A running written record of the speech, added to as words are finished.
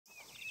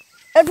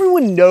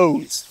Everyone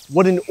knows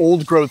what an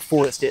old-growth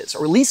forest is,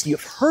 or at least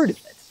you've heard of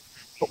it.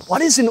 But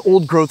what is an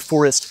old-growth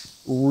forest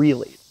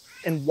really?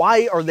 And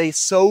why are they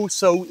so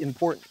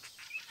important?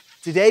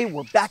 Today,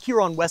 we're back here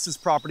on Wes's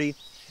property.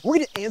 We're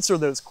going to answer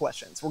those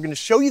questions. We're going to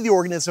show you the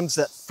organisms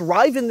that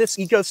thrive in this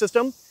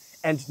ecosystem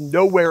and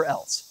nowhere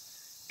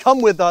else. Come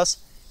with us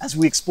as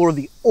we explore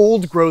the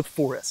old-growth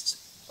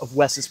forests of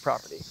Wes's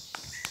property.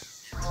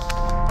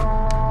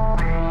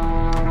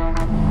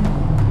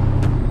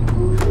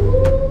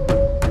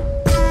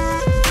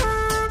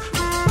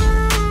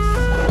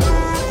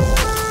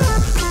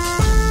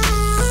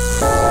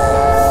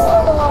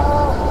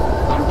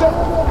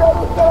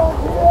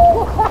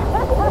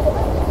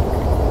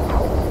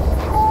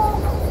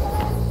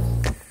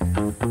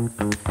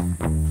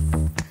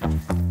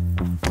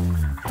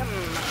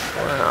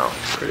 Wow,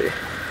 pretty.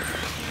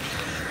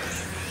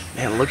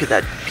 Man, look at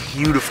that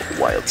beautiful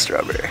wild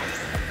strawberry.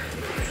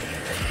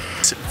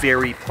 It's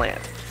very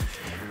plant.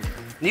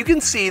 And you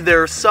can see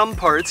there are some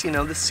parts,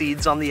 the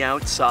seeds on the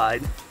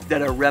outside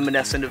that are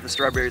reminiscent of the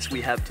strawberries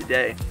we have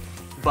today,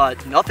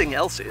 but nothing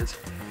else is,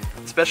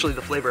 especially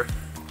the flavor.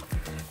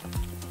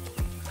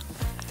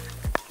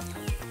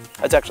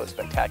 That's actually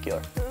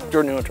spectacular.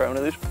 Jordan, you want to try one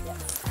of these?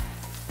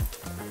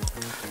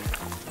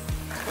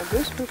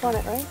 Goose poop on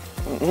it, right?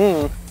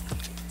 Mm-hmm.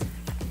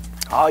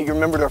 Ah, you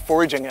remembered our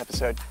foraging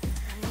episode.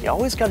 You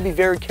always got to be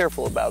very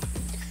careful about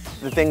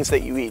the things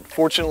that you eat.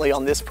 Fortunately,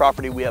 on this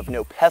property, we have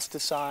no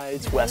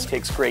pesticides. Wes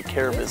takes great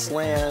care of his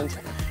land.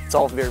 It's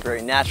all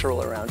very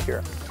natural around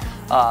here.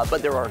 But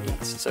there are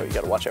geese, so you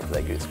got to watch out for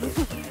that goose poop.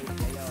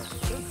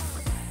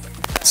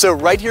 So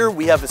right here,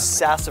 we have a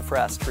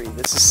sassafras tree.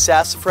 This is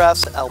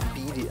Sassafras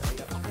albedea.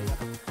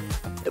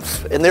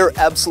 And they're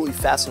absolutely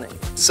fascinating.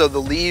 So the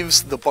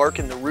leaves, the bark,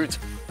 and the roots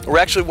were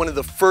actually one of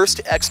the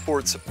first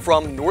exports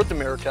from North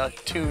America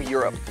to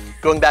Europe,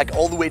 going back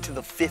all the way to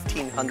the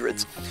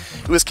 1500s.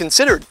 It was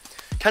considered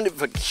kind of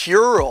a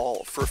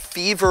cure-all for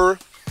fever,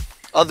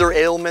 other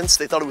ailments.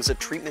 They thought it was a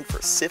treatment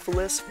for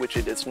syphilis, which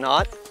it is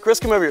not.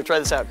 Chris, come over here, try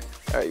this out.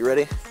 All right, you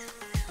ready?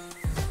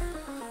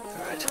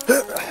 All right.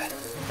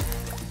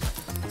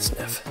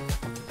 Sniff.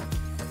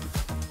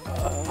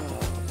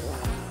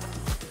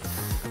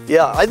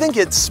 Yeah, I think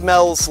it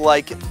smells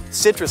like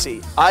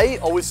citrusy. I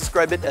always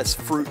describe it as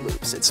Fruit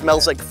Loops. It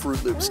smells like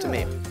Fruit Loops to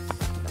me.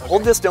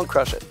 Hold this, don't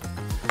crush it.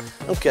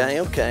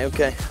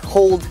 Okay.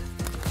 Hold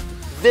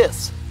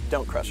this,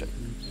 don't crush it.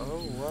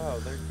 Oh, wow,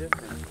 they're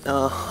different.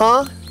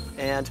 Uh-huh.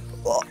 And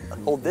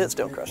hold this,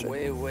 don't crush it.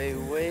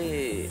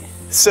 Wait.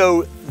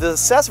 So the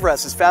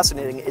sassafras is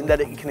fascinating in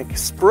that it can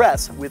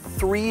express with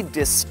 3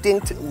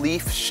 distinct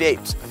leaf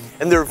shapes.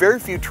 And there are very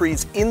few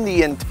trees in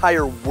the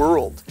entire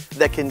world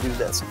that can do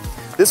this.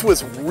 This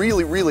was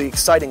really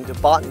exciting to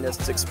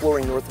botanists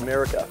exploring North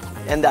America.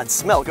 And that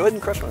smell, go ahead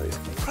and crush one of these.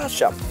 Crush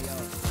them.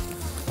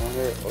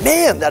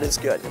 Man, that is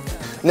good.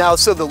 Now,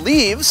 so the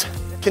leaves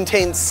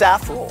contain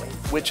saffrol,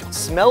 which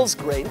smells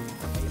great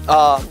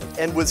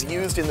and was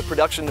used in the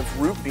production of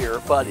root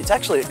beer, but it's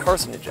actually a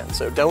carcinogen,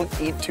 so don't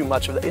eat too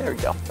much of it. There you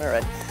go, all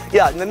right.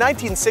 Yeah, in the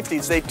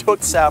 1960s, they took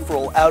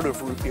saffrol out of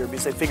root beer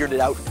because they figured it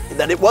out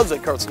that it was a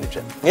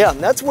carcinogen. Yeah, and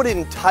that's what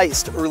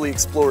enticed early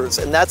explorers,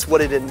 and that's what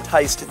it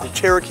enticed the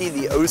Cherokee,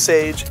 the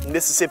Osage,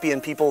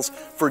 Mississippian peoples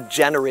for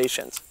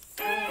generations.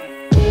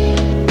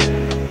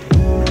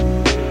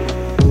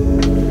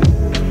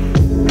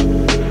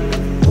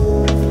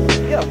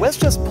 Yeah, Wes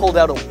just pulled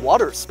out a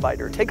water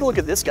spider. Take a look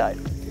at this guy.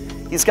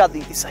 He's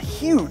a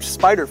huge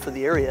spider for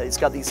the area. He's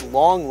got these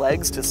long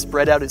legs to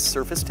spread out his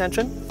surface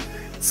tension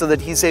so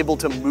that he's able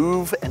to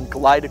move and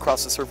glide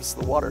across the surface of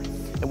the water.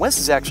 And Wes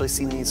has actually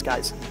seen these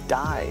guys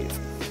dive.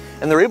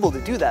 And they're able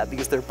to do that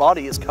because their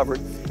body is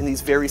covered in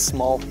these very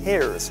small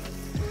hairs.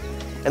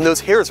 And those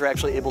hairs are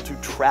actually able to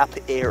trap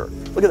air.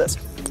 Look at this.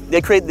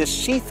 They create this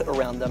sheath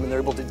around them and they're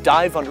able to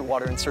dive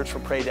underwater and search for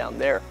prey down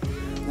there.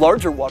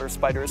 Larger water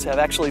spiders have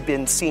actually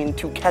been seen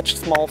to catch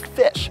small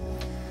fish.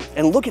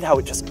 And look at how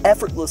it just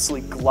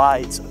effortlessly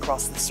glides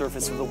across the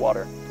surface of the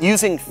water,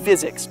 using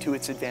physics to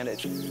its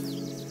advantage.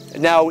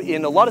 Now,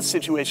 in a lot of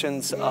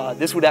situations,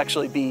 this would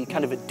actually be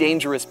kind of a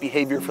dangerous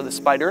behavior for the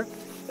spider.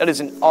 That is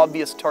an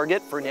obvious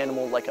target for an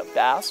animal like a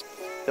bass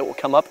that will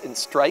come up and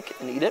strike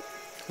and eat it.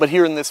 But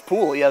here in this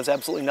pool, he has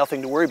absolutely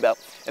nothing to worry about.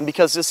 And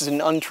because this is an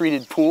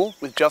untreated pool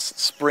with just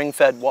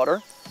spring-fed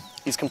water,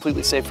 he's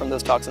completely safe from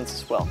those toxins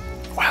as well.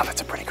 Wow,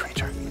 that's a pretty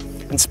creature.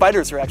 And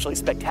spiders are actually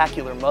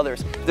spectacular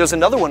mothers. There's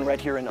another one right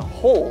here in a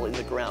hole in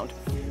the ground,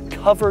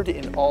 covered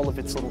in all of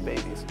its little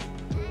babies.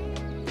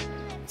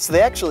 So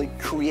they actually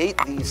create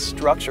these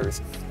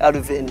structures out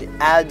of an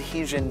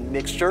adhesion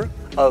mixture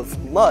of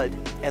mud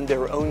and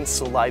their own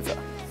saliva.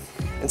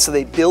 And so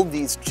they build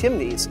these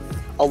chimneys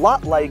a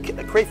lot like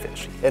a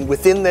crayfish. And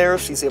within there,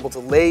 she's able to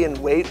lay in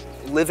wait,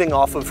 living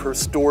off of her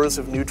stores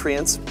of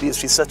nutrients because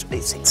she's such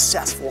a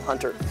successful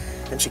hunter.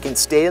 And she can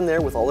stay in there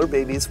with all her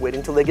babies,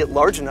 waiting till they get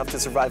large enough to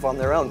survive on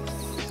their own.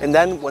 And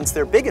then once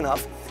they're big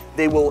enough,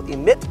 they will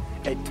emit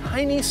a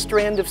tiny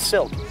strand of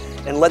silk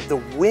and let the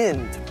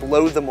wind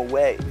blow them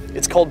away.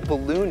 It's called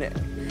ballooning.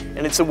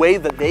 And it's a way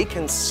that they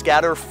can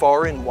scatter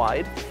far and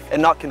wide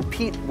and not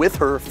compete with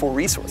her for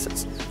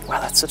resources.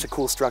 Wow, that's such a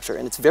cool structure,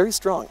 and it's very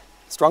strong.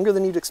 Stronger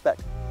than you'd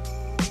expect.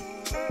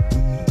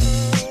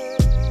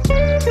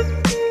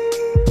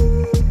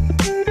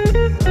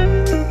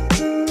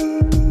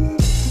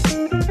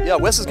 Yeah,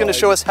 Wes is going to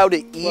show us how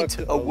to eat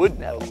a wood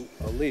nettle.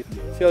 A leaf.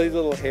 See all these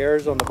little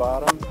hairs on the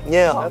bottom?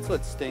 Yeah. That's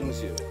what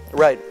stings you.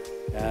 Right.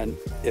 And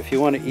if you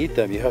want to eat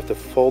them, you have to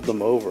fold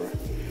them over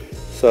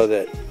so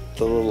that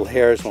the little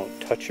hairs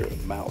won't touch your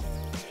mouth.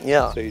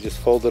 Yeah. So you just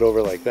fold it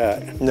over like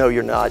that. No,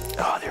 you're not.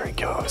 Oh, there he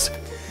goes.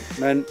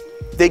 And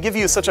they give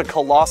you such a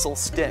colossal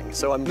sting.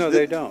 So I'm. No,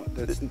 they don't.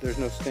 There's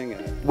no sting in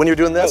it. When you're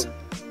doing this?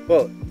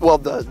 Well,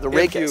 the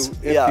rake is.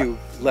 If you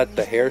let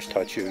the hairs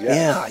touch you,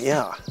 yeah.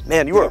 Yeah.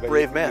 Man, you are a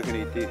brave man. You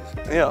can eat these.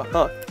 Yeah.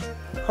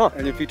 Huh.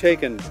 And if you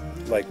take and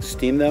like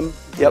steam them,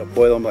 Yep.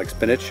 boil them like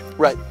spinach,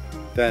 Right.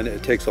 then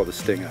it takes all the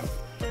sting out.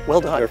 Well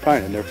done. They're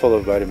fine, and they're full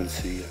of vitamin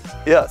C.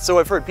 Yeah. So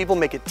I've heard people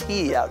make a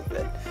tea out of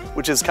it,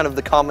 which is kind of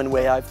the common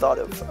way I've thought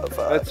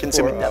of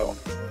consuming nettle.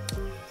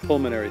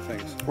 Pulmonary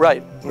things.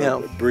 Right.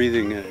 Yeah.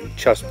 Breathing and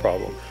chest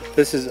problem.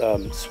 This is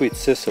sweet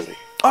Sicily.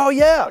 Oh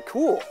yeah.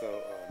 Cool.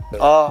 So,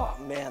 Oh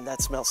man,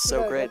 that smells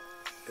so great.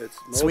 It's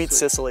Sweet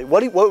Sicily.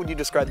 What would you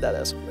describe that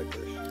as?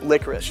 licorice.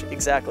 Licorice,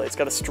 exactly. It's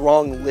got a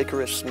strong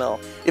licorice smell.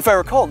 If I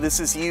recall,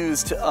 this is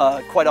used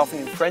quite often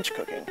in French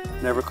cooking.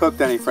 Never cooked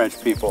any French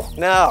people.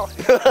 No.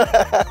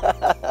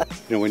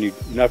 You know, when you're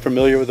not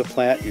familiar with a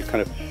plant, you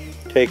kind of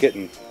take it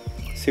and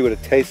see what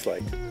it tastes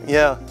like.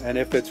 Yeah. And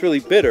if it's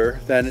really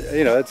bitter, then,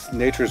 you know, that's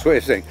nature's way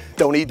of saying,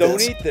 Don't eat don't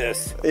this. eat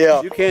this.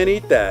 Yeah. You can't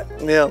eat that.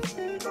 Yeah.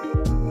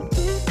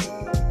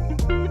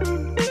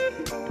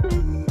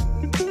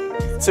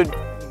 So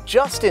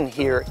Justin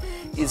here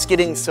is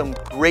getting some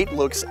great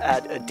looks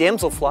at a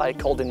damselfly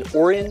called an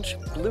orange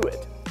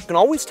bluet. You can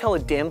always tell a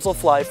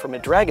damselfly from a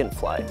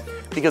dragonfly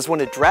because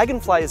when a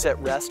dragonfly is at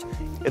rest,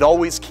 it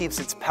always keeps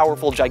its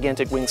powerful,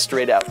 gigantic wings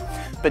straight out.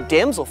 But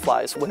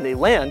damselflies, when they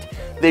land,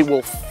 they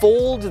will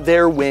fold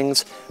their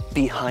wings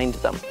behind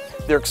them.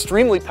 They're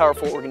extremely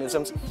powerful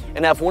organisms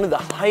and have one of the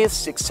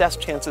highest success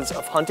chances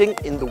of hunting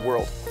in the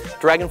world.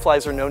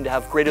 Dragonflies are known to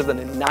have greater than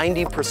a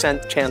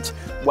 90% chance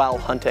while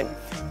hunting,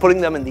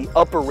 putting them in the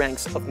upper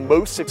ranks of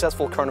most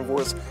successful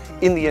carnivores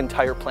in the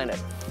entire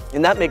planet.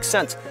 And that makes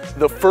sense.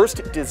 The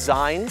first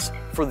designs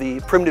for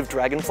the primitive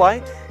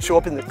dragonfly show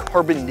up in the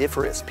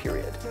Carboniferous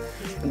period.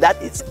 And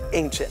that is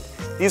ancient.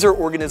 These are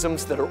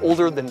organisms that are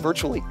older than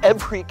virtually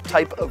every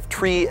type of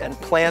tree and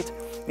plant.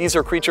 These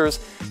are creatures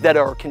that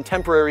are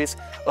contemporaries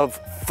of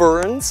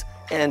ferns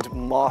and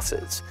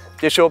mosses.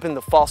 They show up in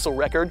the fossil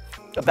record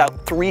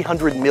about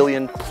 300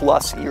 million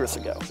plus years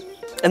ago.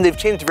 And they've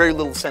changed very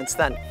little since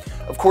then.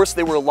 Of course,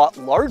 they were a lot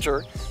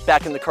larger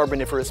back in the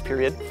Carboniferous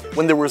period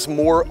when there was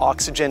more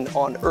oxygen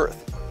on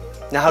Earth.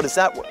 Now, how does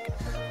that work?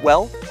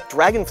 Well,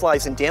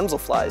 dragonflies and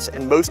damselflies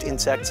and most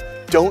insects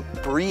don't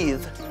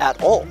breathe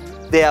at all.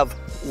 They have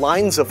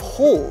lines of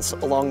holes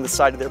along the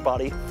side of their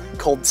body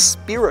called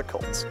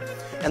spiracles.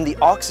 And the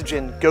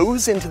oxygen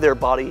goes into their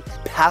body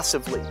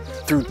passively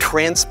through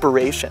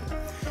transpiration.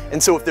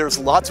 And so if there's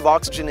lots of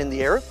oxygen in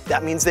the air,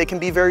 that means they can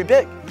be very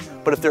big.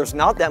 But if there's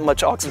not that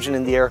much oxygen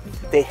in the air,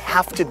 they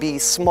have to be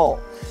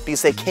small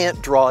because they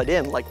can't draw it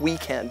in like we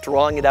can,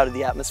 drawing it out of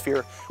the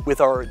atmosphere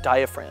with our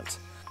diaphragms.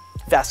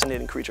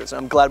 Fascinating creatures,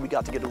 and I'm glad we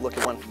got to get a look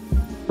at one.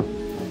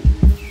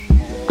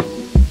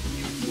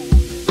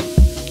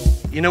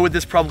 You know what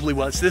this probably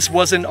was? This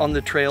wasn't on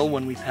the trail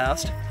when we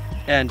passed,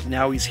 and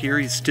now he's here.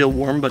 He's still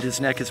warm, but his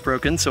neck is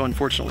broken, so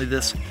unfortunately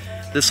this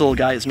little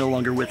guy is no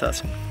longer with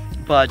us.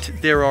 But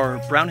there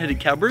are brown-headed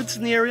cowbirds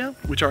in the area,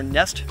 which are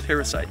nest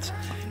parasites.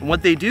 And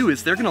what they do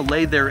is they're gonna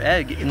lay their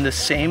egg in the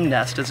same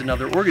nest as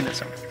another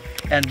organism.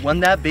 And when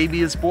that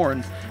baby is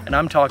born, and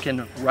I'm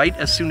talking right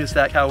as soon as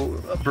that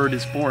cowbird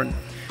is born,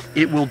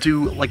 it will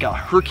do like a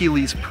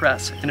Hercules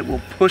press and it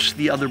will push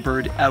the other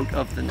bird out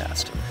of the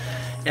nest.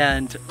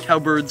 And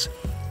cowbirds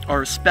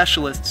are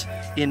specialists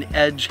in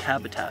edge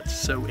habitats,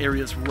 so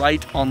areas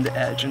right on the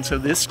edge. And so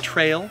this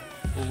trail,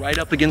 right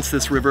up against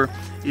this river,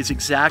 is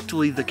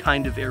exactly the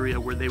kind of area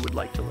where they would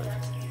like to live.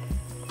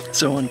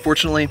 So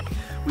unfortunately,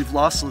 we've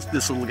lost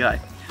this little guy.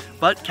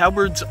 But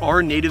cowbirds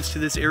are natives to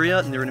this area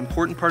and they're an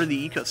important part of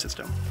the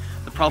ecosystem.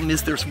 The problem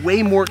is there's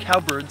way more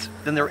cowbirds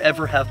than there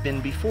ever have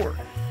been before.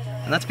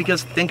 And that's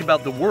because, think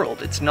about the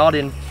world. It's not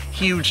in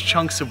huge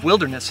chunks of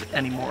wilderness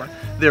anymore.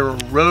 There are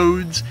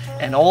roads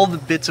and all the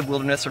bits of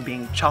wilderness are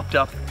being chopped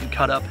up and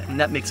cut up, and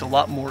that makes a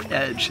lot more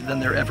edge than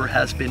there ever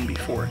has been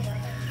before.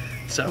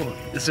 So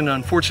this is an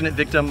unfortunate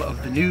victim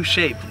of the new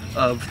shape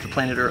of the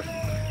planet Earth.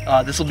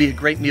 This will be a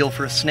great meal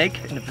for a snake,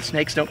 and if the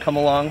snakes don't come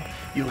along,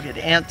 you'll get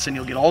ants and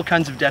you'll get all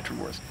kinds of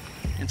detritivores.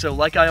 And so,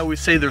 like I always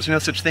say, there's no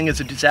such thing as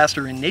a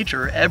disaster in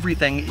nature.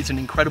 Everything is an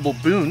incredible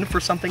boon for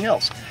something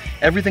else.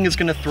 Everything is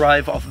going to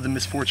thrive off of the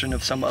misfortune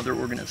of some other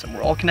organism.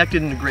 We're all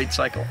connected in a great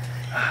cycle.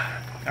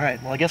 All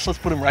right, well, I guess let's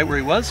put him right where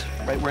he was,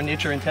 right where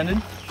nature intended.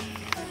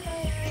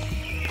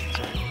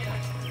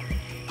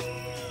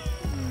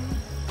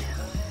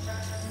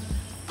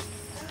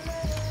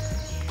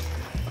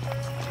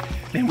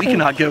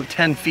 cannot go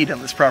 10 feet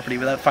on this property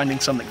without finding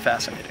something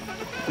fascinating.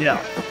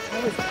 Yeah.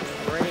 That was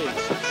great.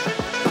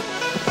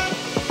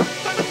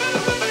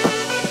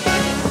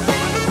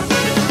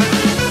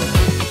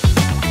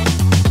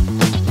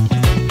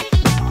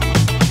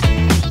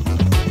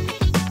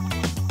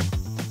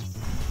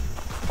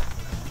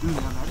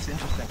 That's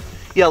interesting.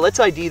 Yeah, let's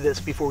ID this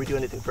before we do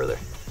anything further.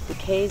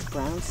 DeKay's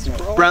brown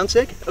snake. Brown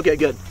snake? Okay,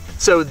 good.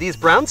 So these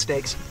brown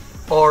snakes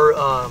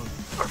are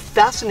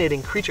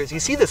fascinating creatures. You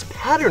see this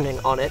patterning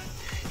on it.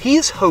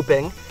 He's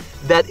hoping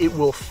that it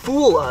will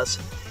fool us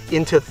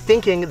into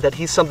thinking that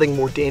he's something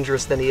more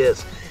dangerous than he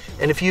is.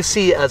 And if you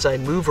see as I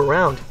move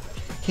around,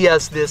 he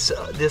has this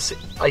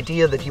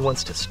idea that he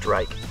wants to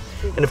strike.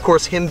 And of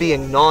course, him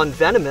being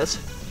non-venomous,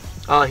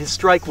 his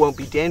strike won't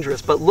be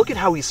dangerous. But look at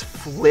how he's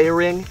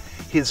flaring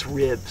his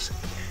ribs.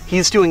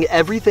 He's doing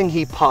everything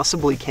he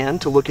possibly can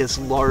to look as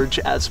large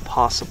as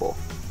possible.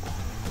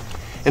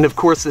 And of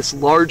course, this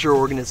larger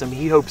organism,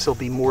 he hopes will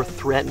be more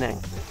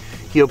threatening.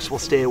 He hopes will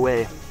stay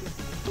away.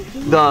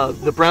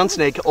 The brown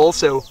snake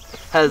also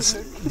has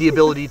the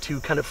ability to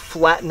kind of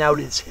flatten out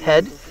his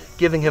head,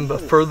 giving him a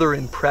further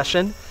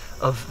impression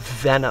of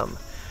venom.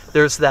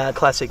 There's that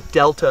classic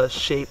delta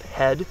shape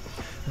head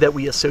that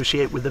we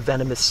associate with the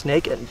venomous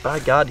snake, and by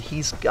God,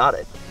 he's got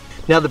it.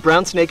 Now, the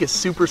brown snake is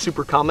super,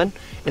 super common,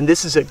 and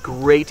this is a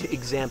great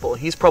example.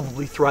 He's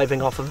probably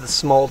thriving off of the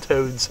small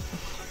toads.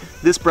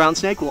 This brown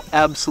snake will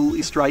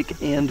absolutely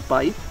strike and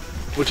bite,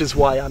 which is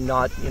why I'm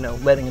not,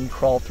 letting him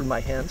crawl through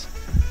my hands.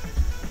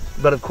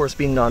 But of course,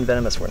 being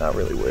non-venomous, we're not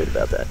really worried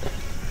about that.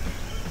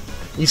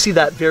 You see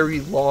that very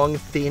long,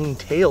 thin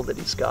tail that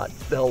he's got.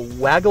 They'll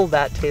waggle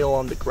that tail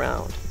on the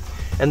ground,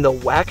 and they'll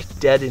whack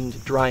dead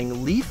and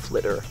drying leaf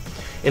litter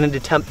in an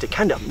attempt to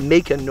kind of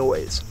make a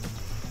noise.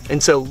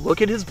 And so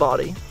look at his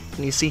body,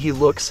 and you see he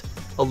looks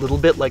a little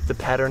bit like the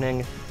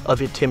patterning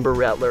of a timber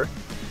rattler.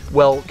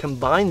 Well,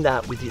 combine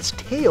that with his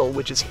tail,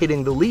 which is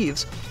hitting the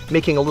leaves,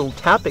 making a little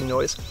tapping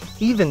noise,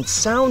 he even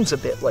sounds a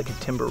bit like a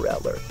timber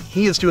rattler.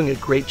 He is doing a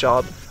great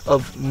job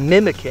of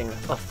mimicking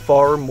a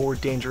far more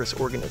dangerous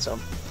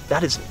organism.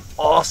 That is an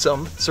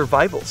awesome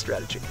survival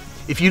strategy.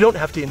 If you don't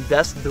have to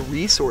invest the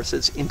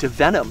resources into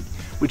venom,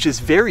 which is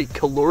very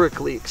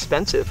calorically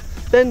expensive,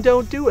 then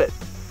don't do it.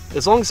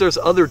 As long as there's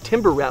other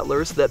timber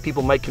rattlers that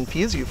people might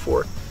confuse you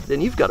for,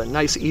 then you've got a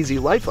nice, easy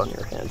life on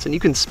your hands, and you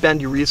can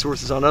spend your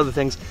resources on other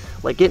things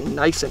like getting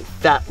nice and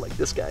fat like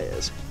this guy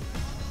is.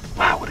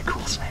 Wow, what a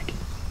cool snake.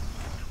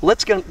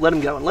 Let's let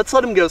him go, and let's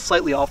let him go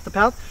slightly off the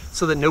path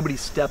so that nobody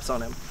steps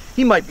on him.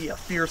 He might be a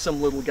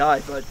fearsome little guy,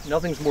 but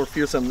nothing's more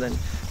fearsome than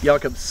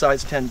Jakob's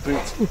size 10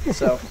 boots,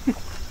 so.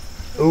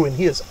 Ooh, and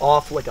he is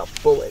off like a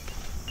bullet.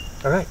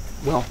 All right,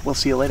 well, we'll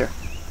see you later.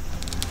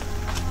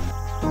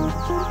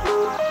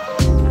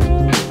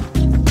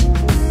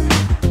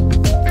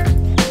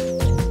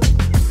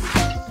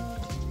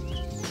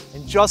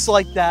 Just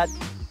like that,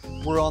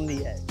 we're on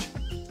the edge.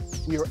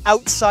 We are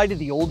outside of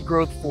the old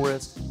growth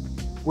forest.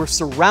 We're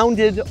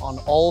surrounded on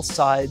all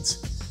sides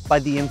by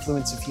the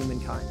influence of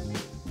humankind.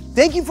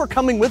 Thank you for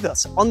coming with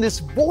us on this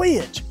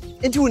voyage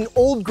into an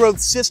old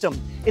growth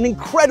system, an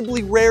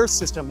incredibly rare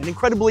system, an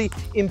incredibly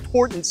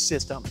important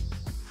system,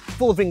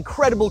 full of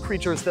incredible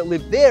creatures that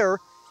live there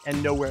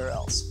and nowhere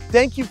else.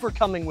 Thank you for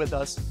coming with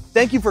us.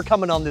 Thank you for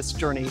coming on this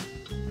journey.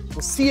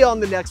 We'll see you on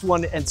the next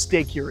one, and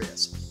stay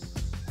curious.